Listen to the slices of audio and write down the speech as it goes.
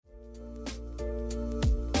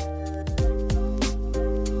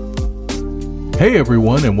Hey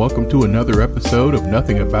everyone, and welcome to another episode of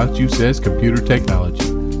Nothing About You Says Computer Technology,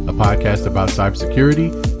 a podcast about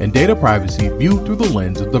cybersecurity and data privacy viewed through the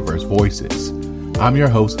lens of diverse voices. I'm your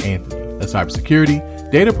host, Anthony, a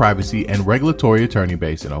cybersecurity, data privacy, and regulatory attorney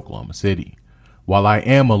based in Oklahoma City. While I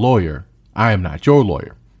am a lawyer, I am not your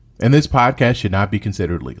lawyer, and this podcast should not be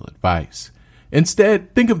considered legal advice.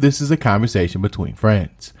 Instead, think of this as a conversation between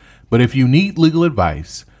friends. But if you need legal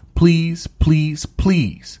advice, please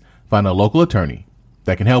find a local attorney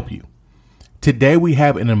that can help you. Today we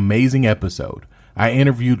have an amazing episode. I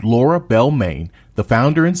interviewed Laura Bell Main, the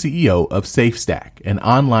founder and CEO of SafeStack, an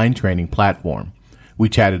online training platform. We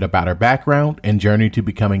chatted about her background and journey to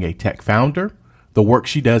becoming a tech founder, the work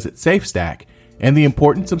she does at SafeStack, and the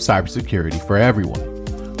importance of cybersecurity for everyone,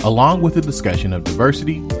 along with a discussion of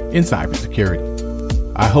diversity in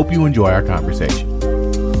cybersecurity. I hope you enjoy our conversation.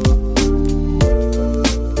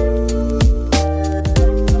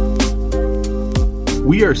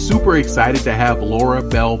 We are super excited to have Laura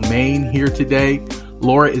Bell Main here today.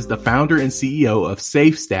 Laura is the founder and CEO of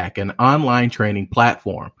SafeStack, an online training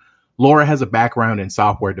platform. Laura has a background in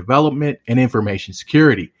software development and information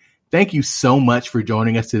security. Thank you so much for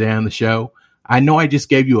joining us today on the show. I know I just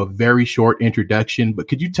gave you a very short introduction, but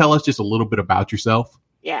could you tell us just a little bit about yourself?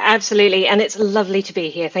 Yeah, absolutely. And it's lovely to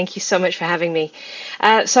be here. Thank you so much for having me.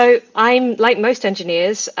 So I'm, like most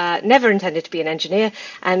engineers, never intended to be an engineer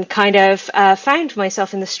and kind of found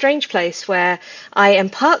myself in the strange place where I am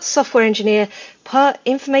part software engineer, part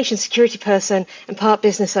information security person, and part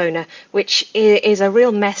business owner, which is a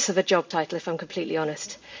real mess of a job title, if I'm completely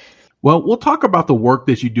honest. Well, we'll talk about the work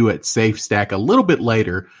that you do at SafeStack a little bit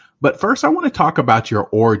later. But first, I want to talk about your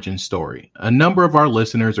origin story. A number of our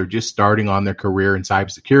listeners are just starting on their career in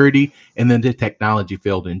cybersecurity and then the technology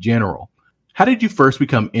field in general. How did you first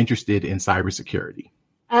become interested in cybersecurity?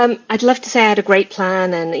 I'd love to say I had a great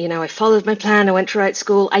plan and, I followed my plan. I went to right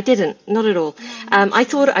school. I didn't, not at all. I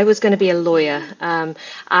thought I was going to be a lawyer. And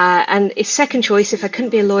a second choice, if I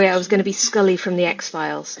couldn't be a lawyer, I was going to be Scully from the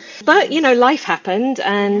X-Files. But, life happened.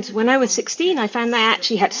 And when I was 16, I found that I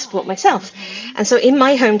actually had to support myself. And so in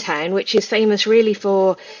my hometown, which is famous really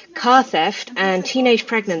for car theft and teenage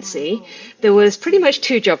pregnancy, there was pretty much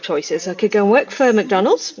two job choices. I could go and work for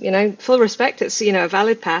McDonald's, full respect, it's, a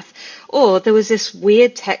valid path. Or there was this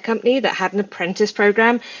weird tech company that had an apprentice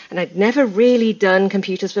program, and I'd never really done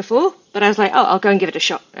computers before, but I was like, I'll go and give it a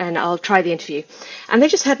shot, and I'll try the interview. And they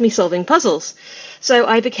just had me solving puzzles. So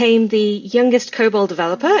I became the youngest COBOL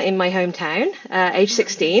developer in my hometown, age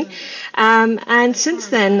 16. And since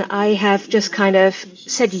then, I have just kind of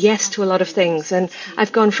said yes to a lot of things. And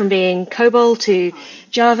I've gone from being COBOL to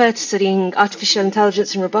Java to studying artificial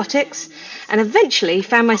intelligence and robotics, and eventually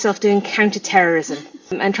found myself doing counterterrorism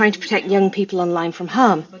and trying to protect young people online from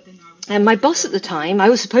harm. And my boss at the time, I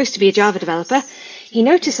was supposed to be a Java developer. He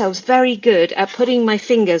noticed I was very good at putting my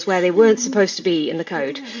fingers where they weren't supposed to be in the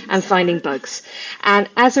code and finding bugs. And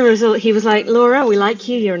as a result, he was like, Laura, we like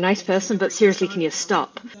you. You're a nice person, but seriously, can you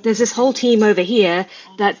stop? There's this whole team over here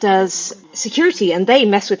that does security and they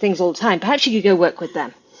mess with things all the time. Perhaps you could go work with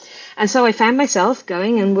them. And so I found myself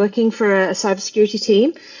going and working for a cybersecurity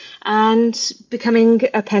team and becoming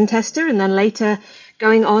a pen tester, and then later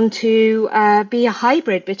going on to be a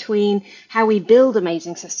hybrid between how we build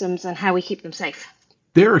amazing systems and how we keep them safe.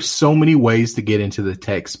 There are so many ways to get into the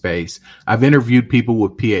tech space. I've interviewed people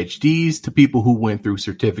with PhDs to people who went through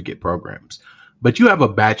certificate programs. But you have a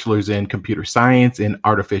bachelor's in computer science and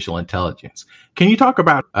artificial intelligence. Can you talk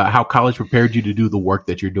about how college prepared you to do the work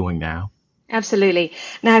that you're doing now? Absolutely.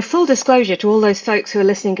 Now, full disclosure to all those folks who are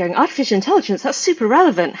listening going, artificial intelligence, that's super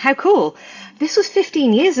relevant. How cool. This was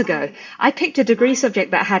 15 years ago. I picked a degree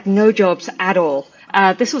subject that had no jobs at all.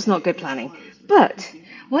 This was not good planning. But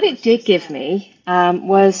what it did give me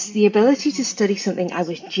was the ability to study something I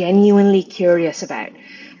was genuinely curious about.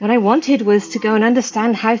 What I wanted was to go and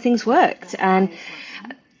understand how things worked. And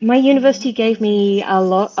my university gave me a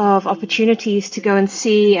lot of opportunities to go and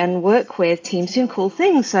see and work with teams doing cool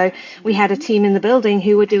things. So we had a team in the building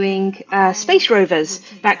who were doing space rovers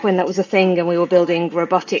back when that was a thing, and we were building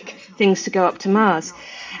robotic things to go up to Mars.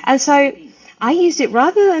 And so I used it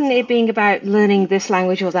rather than it being about learning this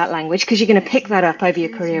language or that language, because you're going to pick that up over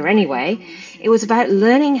your career anyway. It was about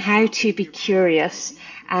learning how to be curious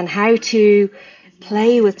and how to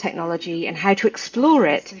play with technology and how to explore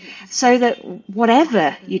it so that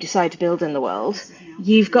whatever you decide to build in the world,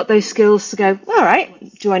 you've got those skills to go, all right,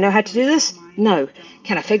 do I know how to do this? No.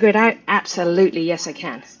 Can I figure it out? Absolutely. Yes, I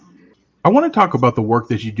can. I want to talk about the work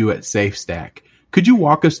that you do at SafeStack. Could you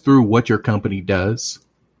walk us through what your company does?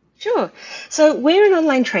 Sure. So we're an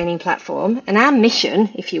online training platform, and our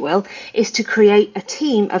mission, if you will, is to create a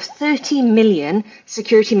team of 30 million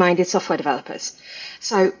security-minded software developers.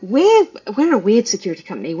 So we're a weird security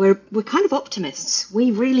company. We're kind of optimists.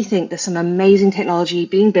 We really think there's some amazing technology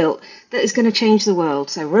being built that is going to change the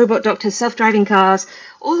world. So robot doctors, self-driving cars,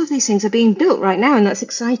 all of these things are being built right now, and that's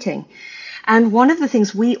exciting. And one of the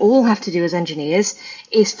things we all have to do as engineers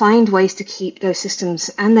is find ways to keep those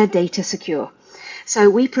systems and their data secure.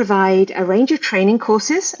 So we provide a range of training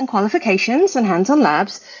courses and qualifications and hands-on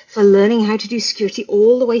labs for learning how to do security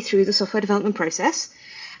all the way through the software development process.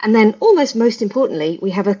 And then almost most importantly,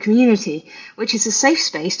 we have a community, which is a safe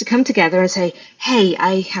space to come together and say, hey,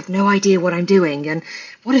 I have no idea what I'm doing and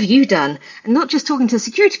what have you done? And not just talking to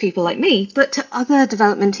security people like me, but to other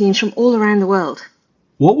development teams from all around the world.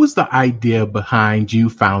 What was the idea behind you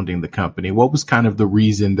founding the company? What was kind of the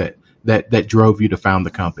reason that drove you to found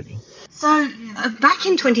the company? So back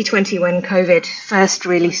in 2020, when COVID first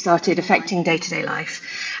really started affecting day-to-day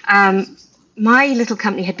life, my little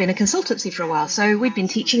company had been a consultancy for a while. So we'd been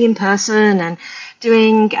teaching in person and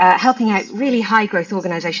helping out really high-growth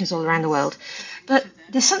organizations all around the world. But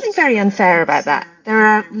there's something very unfair about that. There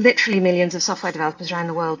are literally millions of software developers around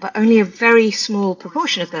the world, but only a very small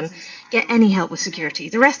proportion of them get any help with security.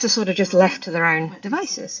 The rest are sort of just left to their own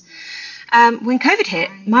devices. When COVID hit,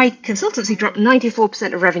 my consultancy dropped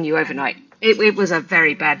 94% of revenue overnight. It was a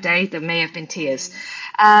very bad day. There may have been tears.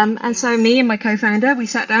 And so me and my co-founder, we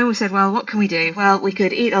sat down and we said, well, what can we do? Well, we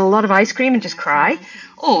could eat a lot of ice cream and just cry,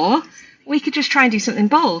 or we could just try and do something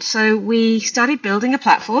bold. So we started building a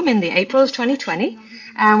platform in the April of 2020,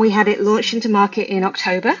 and we had it launched into market in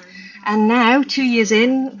October. And now, 2 years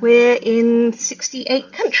in, we're in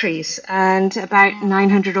 68 countries and about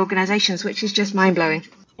 900 organizations, which is just mind-blowing.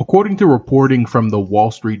 According to reporting from the Wall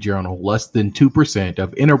Street Journal, less than 2%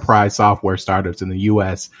 of enterprise software startups in the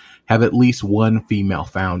U.S. have at least one female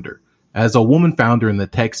founder. As a woman founder in the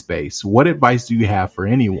tech space, what advice do you have for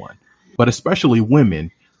anyone, but especially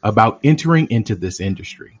women, about entering into this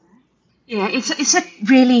industry? Yeah, it's a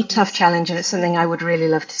really tough challenge, and it's something I would really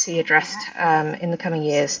love to see addressed in the coming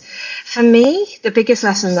years. For me, the biggest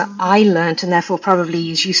lesson that I learned, and therefore probably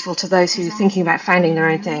is useful to those who are thinking about founding their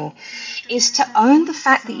own thing, is to own the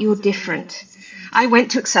fact that you're different. I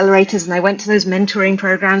went to accelerators and I went to those mentoring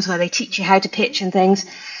programs where they teach you how to pitch and things,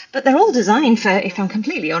 but they're all designed for, if I'm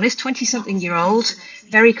completely honest, 20-something-year-old,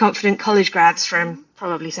 very confident college grads from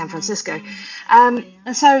probably San Francisco. And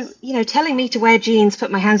so, telling me to wear jeans, put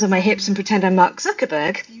my hands on my hips and pretend I'm Mark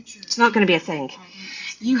Zuckerberg, it's not going to be a thing.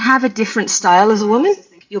 You have a different style as a woman.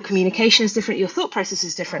 Your communication is different. Your thought process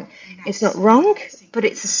is different. It's not wrong, but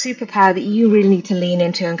it's a superpower that you really need to lean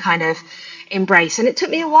into and kind of embrace. And it took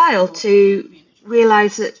me a while to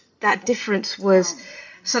realize that difference was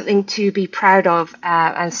something to be proud of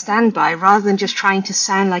and stand by, rather than just trying to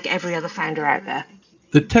sound like every other founder out there.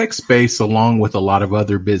 The tech space, along with a lot of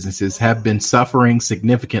other businesses, have been suffering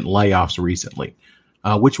significant layoffs recently,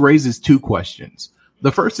 which raises two questions.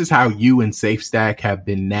 The first is how you and SafeStack have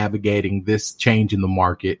been navigating this change in the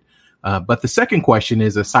market. But the second question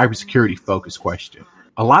is a cybersecurity focused question.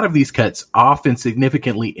 A lot of these cuts often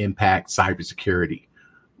significantly impact cybersecurity.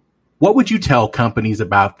 What would you tell companies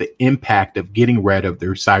about the impact of getting rid of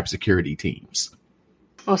their cybersecurity teams?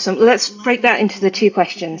 Awesome. Let's break that into the two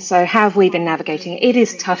questions. So how have we been navigating it? It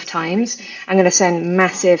is tough times. I'm going to send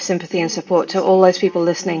massive sympathy and support to all those people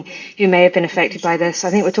listening who may have been affected by this.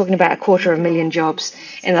 I think we're talking about 250,000 jobs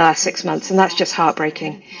in the last 6 months, and that's just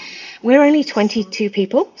heartbreaking. We're only 22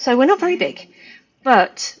 people, so we're not very big,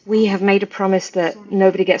 but we have made a promise that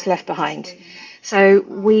nobody gets left behind. So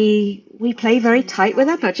we play very tight with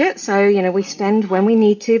our budget. So, we spend when we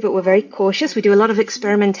need to, but we're very cautious. We do a lot of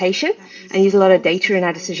experimentation and use a lot of data in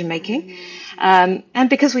our decision making. And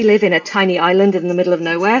because we live in a tiny island in the middle of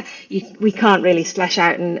nowhere, we can't really splash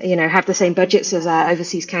out and, have the same budgets as our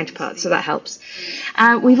overseas counterparts. So that helps.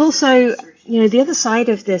 We've also, the other side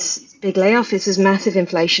of this big layoff is there's massive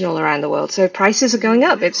inflation all around the world. So prices are going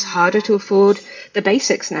up. It's harder to afford the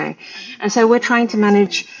basics now. And so we're trying to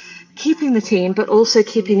manage keeping the team, but also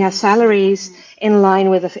keeping our salaries in line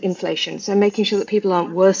with inflation. So making sure that people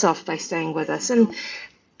aren't worse off by staying with us. And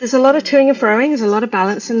there's a lot of toing and froing. There's a lot of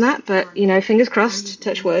balance in that. But, fingers crossed,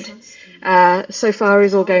 touch wood. So far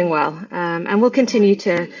is all going well. And we'll continue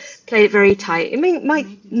to play it very tight. It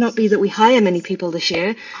might not be that we hire many people this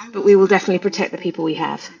year, but we will definitely protect the people we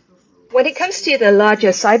have. When it comes to the larger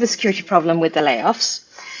cybersecurity problem with the layoffs,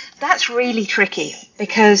 that's really tricky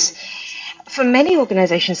because for many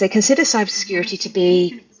organizations, they consider cybersecurity to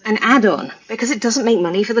be an add-on because it doesn't make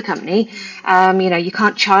money for the company. You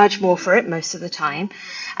can't charge more for it most of the time.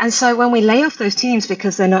 And so when we lay off those teams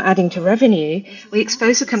because they're not adding to revenue, we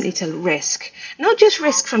expose the company to risk. Not just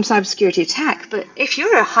risk from cybersecurity attack, but if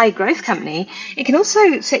you're a high growth company, it can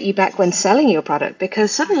also set you back when selling your product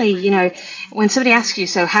because suddenly, when somebody asks you,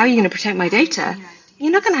 so how are you going to protect my data?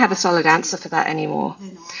 You're not going to have a solid answer for that anymore.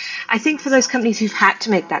 I think for those companies who've had to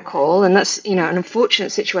make that call, and that's, an unfortunate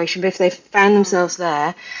situation, but if they've found themselves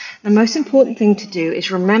there, the most important thing to do is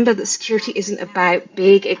remember that security isn't about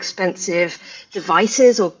big, expensive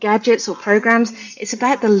devices or gadgets or programs. It's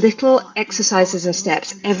about the little exercises and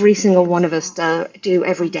steps every single one of us do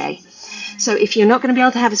every day. So if you're not going to be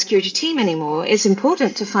able to have a security team anymore, it's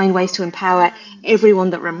important to find ways to empower everyone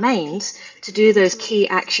that remains to do those key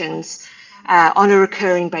actions on a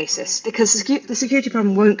recurring basis, because the security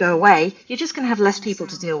problem won't go away. You're just going to have less people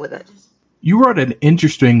to deal with it. You wrote an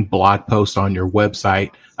interesting blog post on your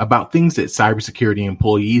website about things that cybersecurity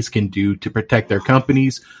employees can do to protect their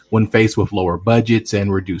companies when faced with lower budgets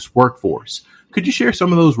and reduced workforce. Could you share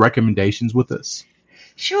some of those recommendations with us?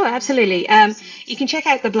 Sure, absolutely. You can check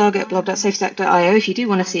out the blog at blog.safestack.io if you do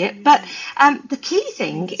want to see it. But the key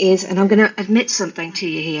thing is, and I'm going to admit something to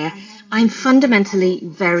you here, I'm fundamentally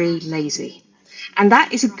very lazy. And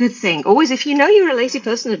that is a good thing. Always, if you know you're a lazy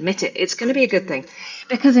person, admit it. It's going to be a good thing.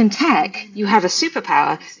 Because in tech, you have a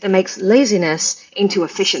superpower that makes laziness into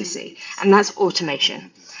efficiency, and that's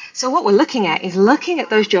automation. So what we're looking at is looking at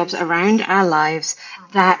those jobs around our lives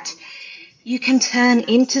that you can turn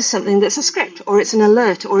into something that's a script, or it's an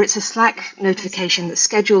alert, or it's a Slack notification that's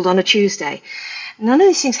scheduled on a Tuesday. None of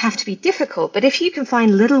these things have to be difficult, but if you can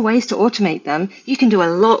find little ways to automate them, you can do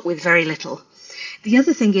a lot with very little. The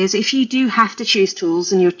other thing is, if you do have to choose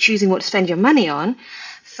tools and you're choosing what to spend your money on,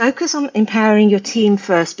 focus on empowering your team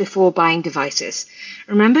first before buying devices.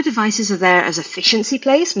 Remember, devices are there as efficiency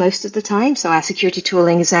plays most of the time, so our security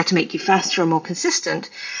tooling is there to make you faster and more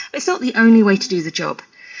consistent, but it's not the only way to do the job.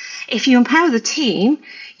 If you empower the team,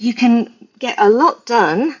 you can get a lot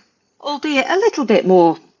done, albeit a little bit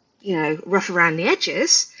more, rough around the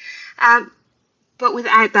edges, but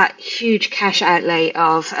without that huge cash outlay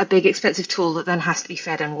of a big expensive tool that then has to be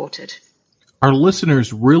fed and watered. Our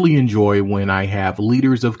listeners really enjoy when I have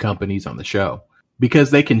leaders of companies on the show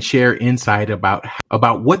because they can share insight about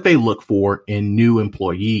what they look for in new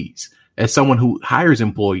employees. As someone who hires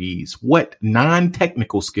employees, what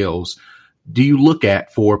non-technical skills do you look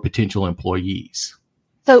at for potential employees?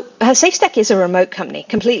 So SafeStack is a remote company,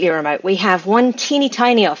 completely remote. We have one teeny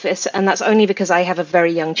tiny office, and that's only because I have a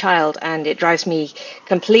very young child, and it drives me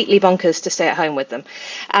completely bonkers to stay at home with them.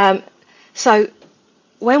 So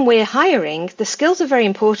when we're hiring, the skills are very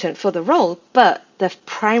important for the role, but the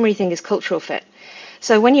primary thing is cultural fit.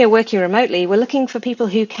 So when you're working remotely, we're looking for people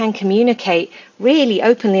who can communicate really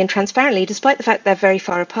openly and transparently, despite the fact they're very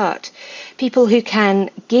far apart. People who can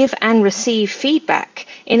give and receive feedback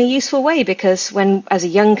in a useful way, because when, as a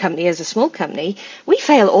young company, as a small company, we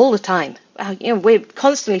fail all the time. We're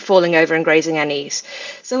constantly falling over and grazing our knees.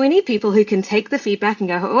 So we need people who can take the feedback and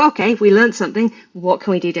go, oh, okay, we learned something. What can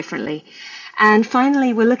we do differently? And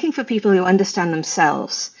finally, we're looking for people who understand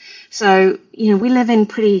themselves. So, we live in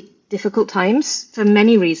pretty difficult times for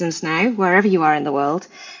many reasons now, wherever you are in the world.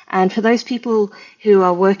 And for those people who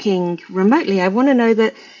are working remotely, I want to know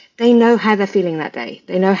that they know how they're feeling that day.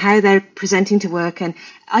 They know how they're presenting to work, and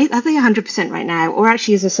are they 100% right now, or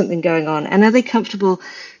actually is there something going on? And are they comfortable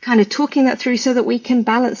kind of talking that through so that we can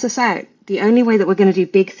balance this out? The only way that we're going to do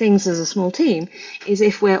big things as a small team is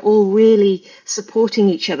if we're all really supporting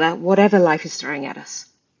each other, whatever life is throwing at us.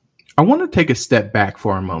 I want to take a step back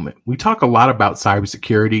for a moment. We talk a lot about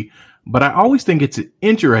cybersecurity, but I always think it's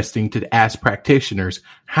interesting to ask practitioners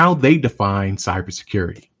how they define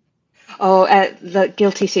cybersecurity. Oh, the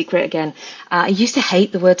guilty secret again. I used to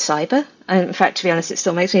hate the word cyber. And in fact, to be honest, it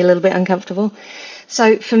still makes me a little bit uncomfortable.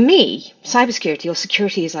 So for me, cybersecurity or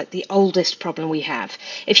security is like the oldest problem we have.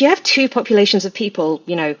 If you have two populations of people,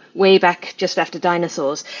 way back just after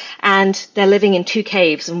dinosaurs, and they're living in two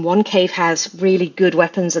caves, and one cave has really good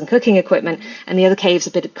weapons and cooking equipment, and the other cave's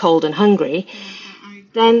a bit cold and hungry,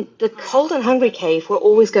 then the cold and hungry cave were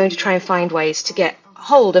always going to try and find ways to get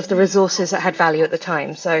hold of the resources that had value at the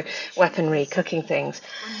time. So weaponry, cooking things.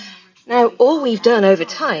 Now, all we've done over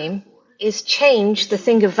time is change the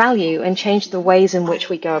thing of value and change the ways in which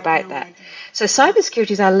we go about that. So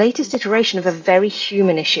cybersecurity is our latest iteration of a very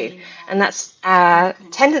human issue. And that's our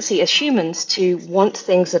tendency as humans to want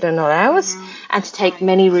things that are not ours and to take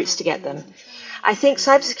many routes to get them. I think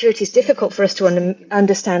cybersecurity is difficult for us to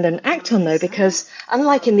understand and act on, though, because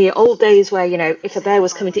unlike in the old days where, if a bear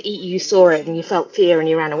was coming to eat you, you saw it and you felt fear and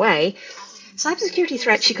you ran away, cybersecurity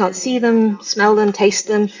threats, you can't see them, smell them, taste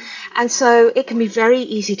them. And so it can be very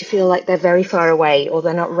easy to feel like they're very far away or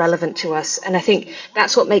they're not relevant to us. And I think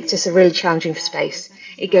that's what makes this a really challenging space.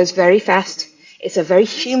 It goes very fast. It's a very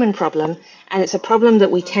human problem. And it's a problem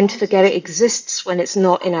that we tend to forget it exists when it's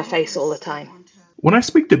not in our face all the time. When I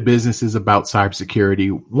speak to businesses about cybersecurity,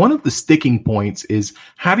 one of the sticking points is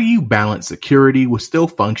how do you balance security with still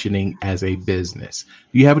functioning as a business?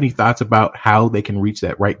 Do you have any thoughts about how they can reach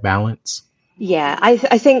that right balance? Yeah, I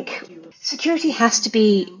think security has to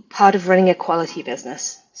be part of running a quality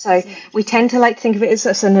business. So we tend to like to think of it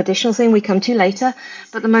as an additional thing we come to later,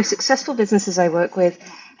 but the most successful businesses I work with,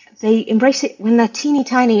 they embrace it when they're teeny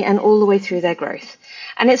tiny and all the way through their growth.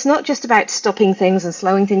 And it's not just about stopping things and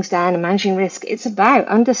slowing things down and managing risk. It's about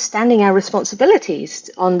understanding our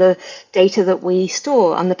responsibilities on the data that we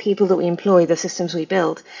store, on the people that we employ, the systems we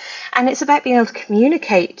build. And it's about being able to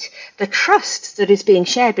communicate the trust that is being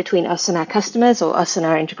shared between us and our customers or us and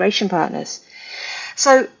our integration partners.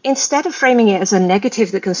 So instead of framing it as a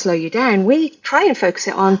negative that can slow you down, we try and focus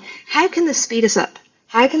it on how can this speed us up?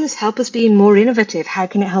 How can this help us be more innovative? How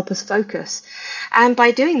can it help us focus? And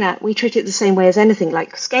by doing that, we treat it the same way as anything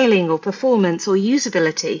like scaling or performance or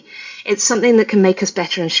usability. It's something that can make us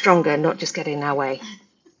better and stronger, not just get in our way.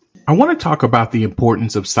 I want to talk about the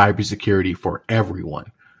importance of cybersecurity for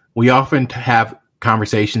everyone. We often have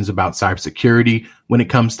conversations about cybersecurity when it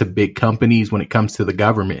comes to big companies, when it comes to the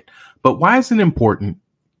government. But why is it important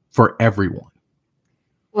for everyone?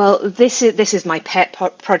 Well, this is my pet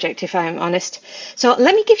project, if I'm honest. So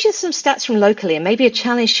let me give you some stats from locally and maybe a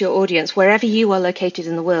challenge to your audience. Wherever you are located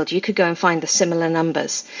in the world, you could go and find the similar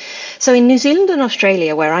numbers. So in New Zealand and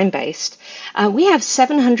Australia, where I'm based, we have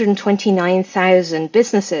 729,000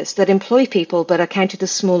 businesses that employ people but are counted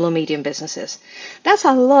as small or medium businesses. That's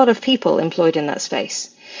a lot of people employed in that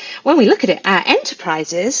space. When we look at it, our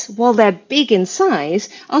enterprises, while they're big in size,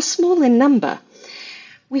 are small in number.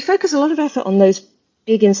 We focus a lot of effort on those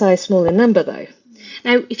big in size, small in number, though.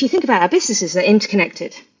 Now, if you think about our businesses, they're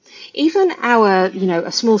interconnected. Even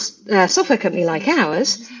a small software company like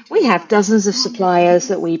ours, we have dozens of suppliers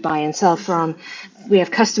that we buy and sell from. We have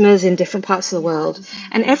customers in different parts of the world.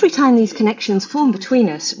 And every time these connections form between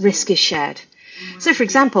us, risk is shared. So, for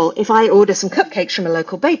example, if I order some cupcakes from a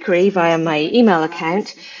local bakery via my email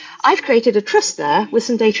account, I've created a trust there with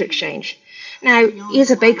some data exchange. Now, is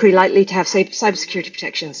a bakery likely to have cybersecurity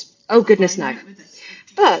protections? Oh, goodness, no.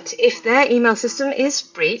 But if their email system is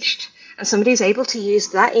breached and somebody is able to use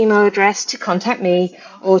that email address to contact me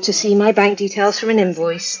or to see my bank details from an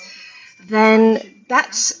invoice, then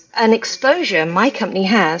that's an exposure my company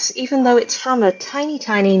has, even though it's from a tiny,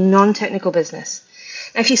 tiny non-technical business.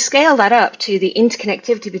 Now, if you scale that up to the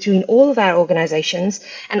interconnectivity between all of our organizations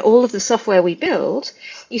and all of the software we build,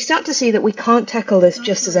 you start to see that we can't tackle this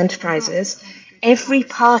just as enterprises. Every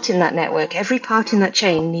part in that network, every part in that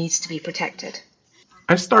chain needs to be protected.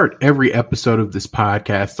 I start every episode of this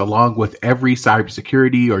podcast, along with every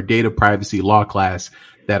cybersecurity or data privacy law class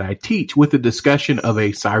that I teach, with a discussion of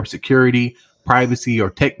a cybersecurity, privacy, or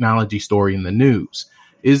technology story in the news.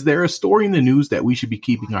 Is there a story in the news that we should be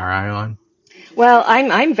keeping our eye on? Well,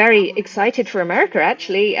 I'm very excited for America,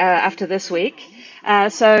 actually, after this week.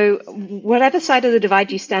 So whatever side of the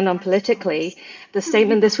divide you stand on politically, the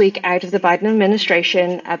statement this week out of the Biden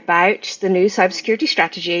administration about the new cybersecurity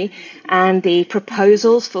strategy and the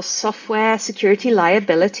proposals for software security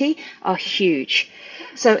liability are huge.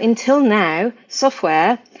 So until now,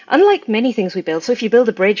 software, unlike many things we build, so if you build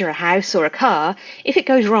a bridge or a house or a car, if it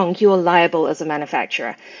goes wrong, you are liable as a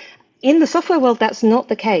manufacturer. In the software world, that's not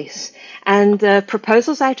the case. And the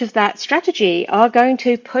proposals out of that strategy are going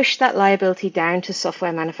to push that liability down to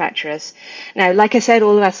software manufacturers. Now, like I said,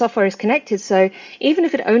 all of our software is connected, so even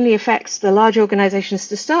if it only affects the large organizations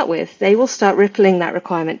to start with, they will start rippling that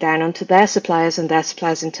requirement down onto their suppliers and their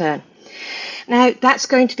suppliers in turn. Now, that's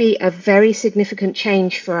going to be a very significant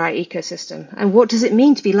change for our ecosystem. And what does it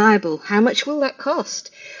mean to be liable? How much will that cost?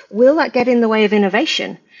 Will that get in the way of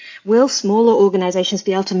innovation? Will smaller organizations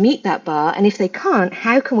be able to meet that bar? And if they can't,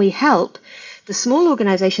 how can we help the small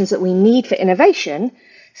organizations that we need for innovation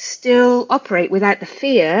still operate without the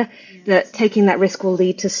fear that taking that risk will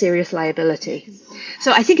lead to serious liability?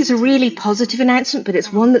 So I think it's a really positive announcement, but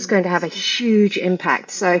it's one that's going to have a huge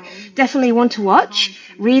impact. So definitely one to watch.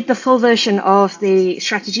 Read the full version of the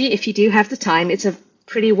strategy if you do have the time. It's a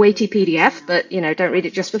pretty weighty PDF, but don't read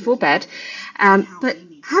it just before bed. But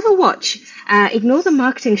have a watch. Ignore the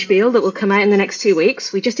marketing spiel that will come out in the next 2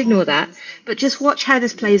 weeks. We just ignore that. But just watch how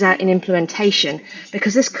this plays out in implementation,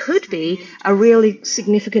 because this could be a really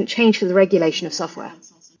significant change for the regulation of software.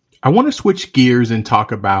 I want to switch gears and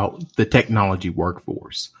talk about the technology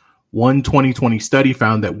workforce. One 2020 study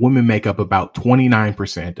found that women make up about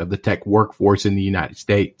 29% of the tech workforce in the United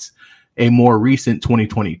States. A more recent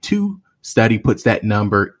 2022 study puts that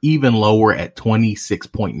number even lower at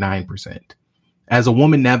 26.9%. As a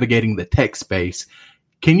woman navigating the tech space,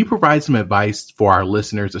 can you provide some advice for our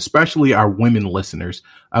listeners, especially our women listeners,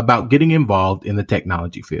 about getting involved in the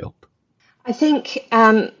technology field? I think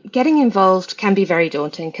getting involved can be very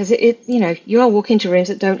daunting because you are walking into rooms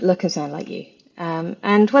that don't look and sound like you.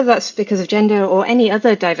 And whether that's because of gender or any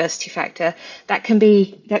other diversity factor, that can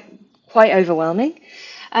be quite overwhelming.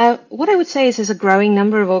 What I would say is there's a growing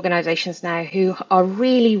number of organizations now who are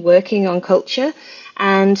really working on culture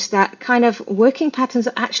and that kind of working patterns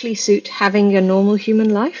that actually suit having a normal human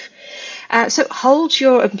life. So hold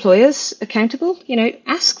your employers accountable,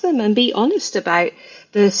 ask them and be honest about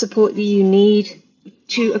the support that you need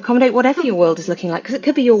to accommodate whatever your world is looking like, because it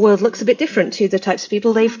could be your world looks a bit different to the types of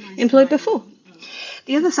people they've employed before.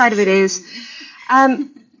 The other side of it is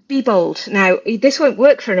be bold. Now, this won't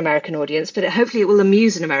work for an American audience, but hopefully it will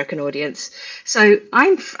amuse an American audience. So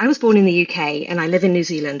I was born in the UK and I live in New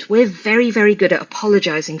Zealand. We're very, very good at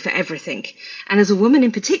apologizing for everything. And as a woman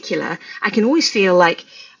in particular, I can always feel like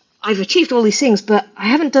I've achieved all these things, but I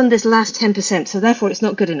haven't done this last 10%, so therefore it's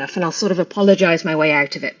not good enough, and I'll sort of apologize my way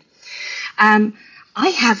out of it. I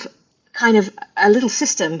have kind of a little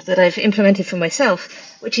system that I've implemented for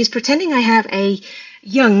myself, which is pretending I have a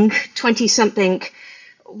young 20-something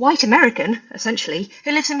white American, essentially,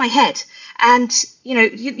 who lives in my head. And, you know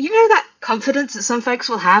that confidence that some folks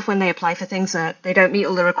will have when they apply for things that they don't meet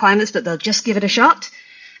all the requirements, but they'll just give it a shot?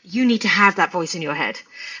 You need to have that voice in your head.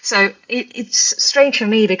 So it's strange for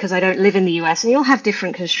me because I don't live in the US, and you'll have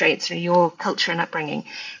different constraints through your culture and upbringing.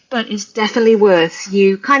 But it's definitely worth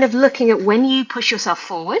you kind of looking at when you push yourself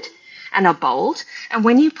forward and are bold, and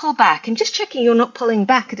when you pull back, and just checking you're not pulling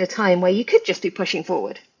back at a time where you could just be pushing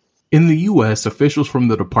forward. In the U.S., officials from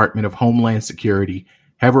the Department of Homeland Security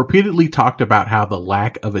have repeatedly talked about how the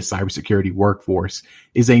lack of a cybersecurity workforce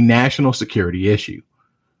is a national security issue.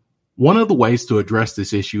 One of the ways to address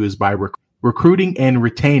this issue is by recruiting and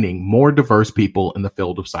retaining more diverse people in the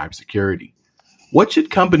field of cybersecurity. What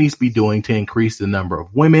should companies be doing to increase the number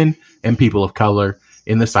of women and people of color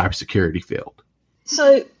in the cybersecurity field?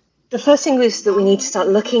 So the first thing is that we need to start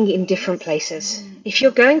looking in different places. If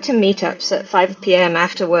you're going to meetups at 5 p.m.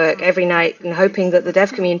 after work every night and hoping that the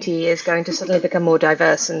dev community is going to suddenly become more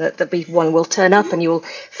diverse and that the one will turn up and you'll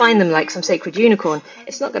find them like some sacred unicorn,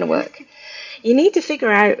 it's not going to work. You need to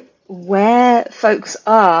figure out where folks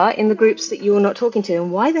are in the groups that you're not talking to and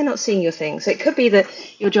why they're not seeing your thing. So it could be that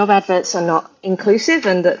your job adverts are not inclusive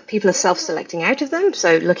and that people are self-selecting out of them,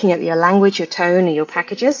 so looking at your language, your tone, and your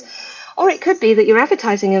packages. Or it could be that you're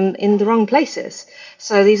advertising in the wrong places.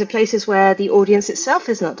 So these are places where the audience itself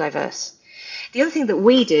is not diverse. The other thing that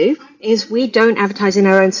we do is we don't advertise in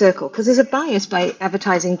our own circle because there's a bias by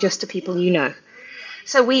advertising just to people you know.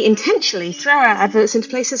 So we intentionally throw our adverts into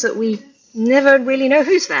places that we never really know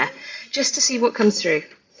who's there, just to see what comes through.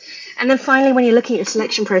 And then finally, when you're looking at your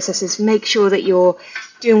selection processes, make sure that you're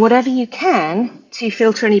doing whatever you can to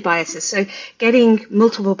filter any biases. So getting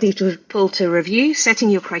multiple people to review, setting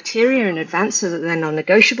your criteria in advance so that they're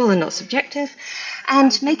non-negotiable and not subjective,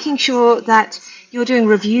 and making sure that you're doing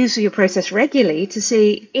reviews of your process regularly to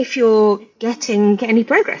see if you're getting any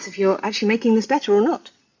progress, if you're actually making this better or not.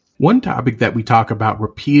 One topic that we talk about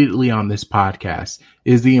repeatedly on this podcast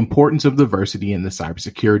is the importance of diversity in the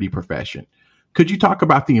cybersecurity profession. Could you talk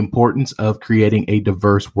about the importance of creating a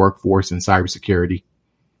diverse workforce in cybersecurity?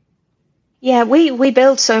 Yeah, we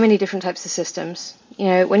build so many different types of systems. You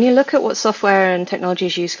know, when you look at what software and technology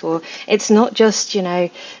is used for, it's not just, the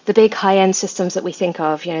big high-end systems that we think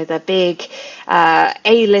of, the big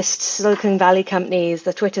A-list Silicon Valley companies,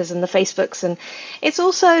 the Twitters and the Facebooks. And it's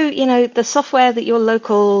also, the software that your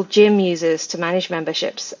local gym uses to manage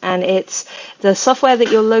memberships. And it's the software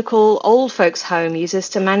that your local old folks' home uses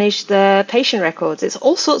to manage their patient records. It's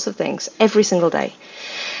all sorts of things every single day.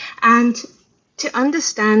 And to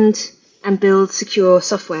understand and build secure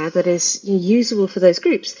software that is usable for those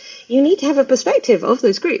groups, you need to have a perspective of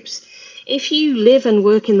those groups. If you live and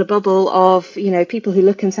work in the bubble of, people who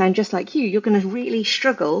look and sound just like you, you're going to really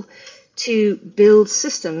struggle to build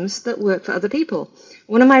systems that work for other people.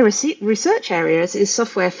 One of my research areas is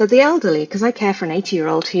software for the elderly, because I care for an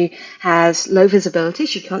 80-year-old who has low visibility,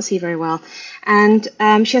 she can't see very well, and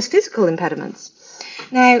she has physical impediments.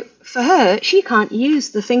 Now, for her, she can't use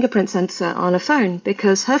the fingerprint sensor on a phone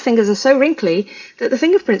because her fingers are so wrinkly that the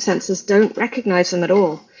fingerprint sensors don't recognize them at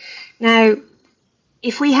all. Now,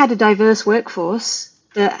 if we had a diverse workforce,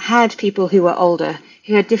 that had people who were older,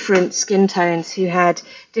 who had different skin tones, who had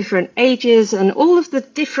different ages, and all of the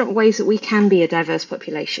different ways that we can be a diverse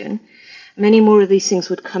population, many more of these things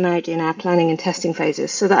would come out in our planning and testing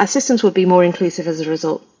phases so that our systems would be more inclusive as a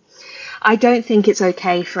result. I don't think it's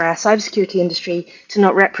okay for our cybersecurity industry to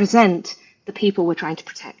not represent the people we're trying to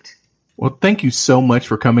protect. Well, thank you so much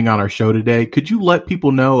for coming on our show today. Could you let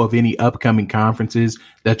people know of any upcoming conferences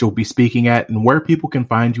that you'll be speaking at and where people can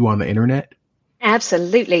find you on the internet?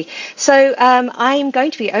 Absolutely. So I'm going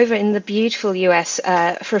to be over in the beautiful US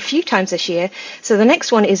for a few times this year. So the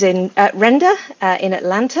next one is in Render in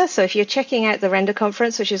Atlanta. So if you're checking out the Render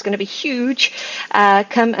conference, which is going to be huge,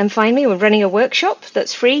 come and find me. We're running a workshop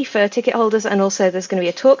that's free for ticket holders, and also there's going to be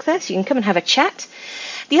a talk there, so you can come and have a chat.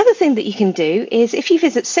 The other thing that you can do is if you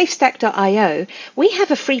visit safestack.io, we have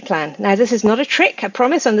a free plan. Now, this is not a trick. I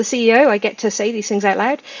promise I'm the CEO. I get to say these things out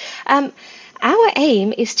loud. Our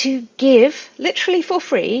aim is to give, literally for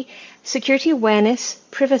free, security awareness,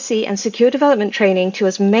 privacy, and secure development training to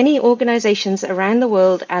as many organizations around the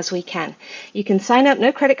world as we can. You can sign up,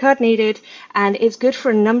 no credit card needed, and it's good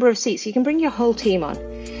for a number of seats. You can bring your whole team on.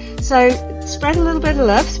 So spread a little bit of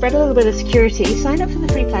love, spread a little bit of security, sign up for the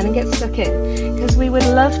free plan and get stuck in. Because we would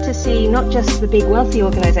love to see not just the big wealthy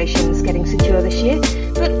organizations getting secure this year,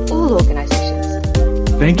 but all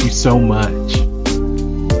organizations. Thank you so much.